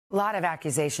A lot of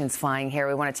accusations flying here.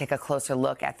 We want to take a closer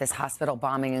look at this hospital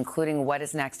bombing, including what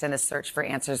is next in the search for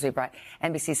answers. We brought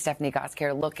NBC's Stephanie Gosk here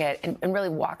to look at and really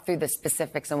walk through the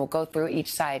specifics, and we'll go through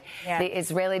each side. Yeah. The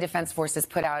Israeli Defense Forces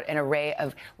put out an array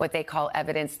of what they call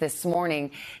evidence this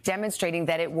morning, demonstrating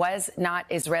that it was not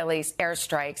Israeli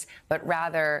airstrikes, but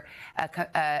rather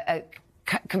a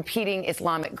competing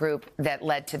Islamic group that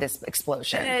led to this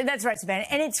explosion. That's right, Savannah.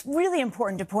 And it's really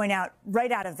important to point out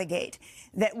right out of the gate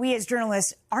that we as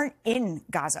journalists aren't in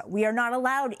Gaza. We are not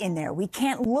allowed in there. We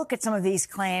can't look at some of these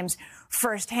claims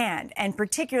firsthand, and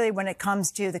particularly when it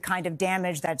comes to the kind of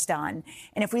damage that's done.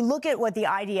 And if we look at what the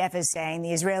IDF is saying,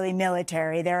 the Israeli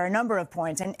military, there are a number of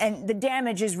points, and the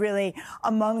damage is really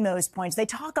among those points. They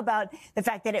talk about the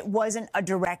fact that it wasn't a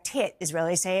direct hit.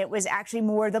 Israelis say it was actually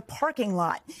more the parking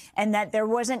lot, and that there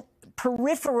wasn't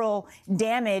peripheral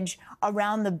damage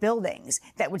around the buildings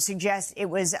that would suggest it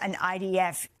was an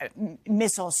IDF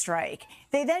missile strike.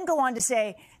 They then go on to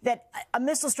say that a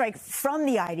missile strike from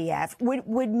the IDF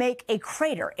would make a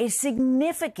crater, a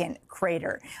significant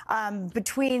crater,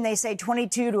 between, they say,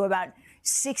 22 to about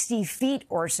 60 feet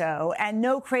or so, and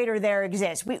no crater there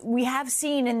exists. We have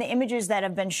seen in the images that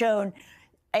have been shown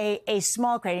a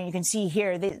small crater, and you can see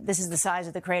here, this is the size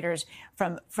of the craters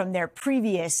from their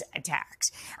previous attacks.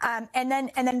 And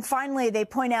then finally, they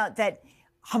point out that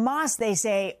Hamas, they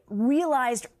say,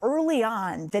 realized early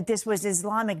on that this was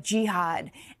Islamic Jihad,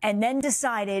 and then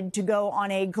decided to go on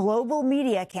a global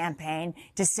media campaign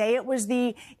to say it was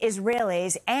the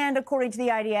Israelis, and according to the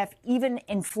IDF, even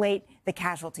inflate the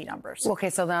casualty numbers. Okay,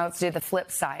 so now let's do the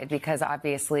flip side, because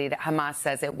obviously Hamas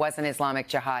says it wasn't Islamic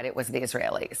Jihad, it was the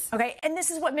Israelis. Okay, and this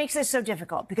is what makes this so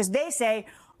difficult, because they say,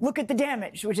 look at the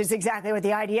damage, which is exactly what the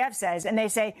IDF says, and they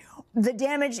say the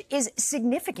damage is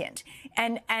significant.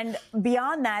 And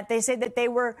beyond that, they say that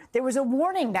there was a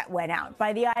warning that went out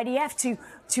by the IDF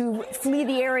to flee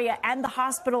the area and the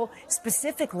hospital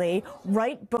specifically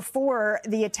right before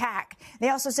the attack. They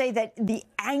also say that the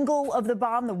angle of the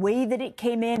bomb, the way that it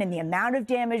came in, and the amount of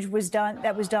damage was done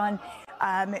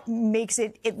makes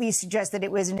it at least suggest that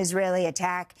it was an Israeli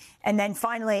attack. And then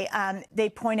finally, they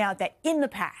point out that in the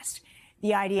past,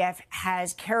 the IDF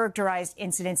has characterized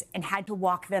incidents and had to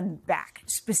walk them back,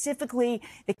 specifically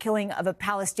the killing of a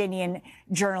Palestinian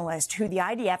journalist who the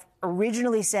IDF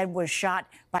originally said was shot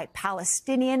by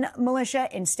Palestinian militia.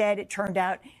 Instead, it turned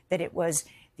out that it was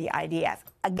the IDF.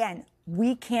 Again,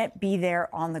 we can't be there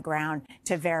on the ground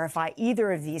to verify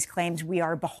either of these claims. We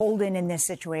are beholden in this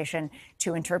situation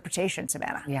to interpretation,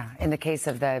 Savannah. Yeah. In the case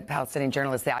of the Palestinian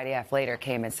journalist, the IDF later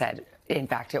came and said, in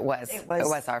fact, it was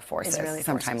our forces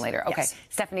sometime later. Okay. Yes.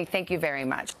 Stephanie, thank you very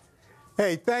much.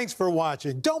 Hey, thanks for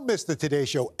watching. Don't miss the Today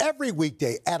Show every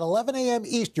weekday at 11 a.m.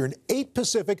 Eastern, 8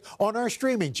 Pacific on our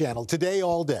streaming channel, Today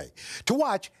All Day. To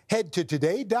watch, head to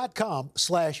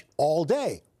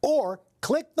today.com/allday or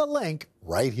click the link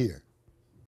right here.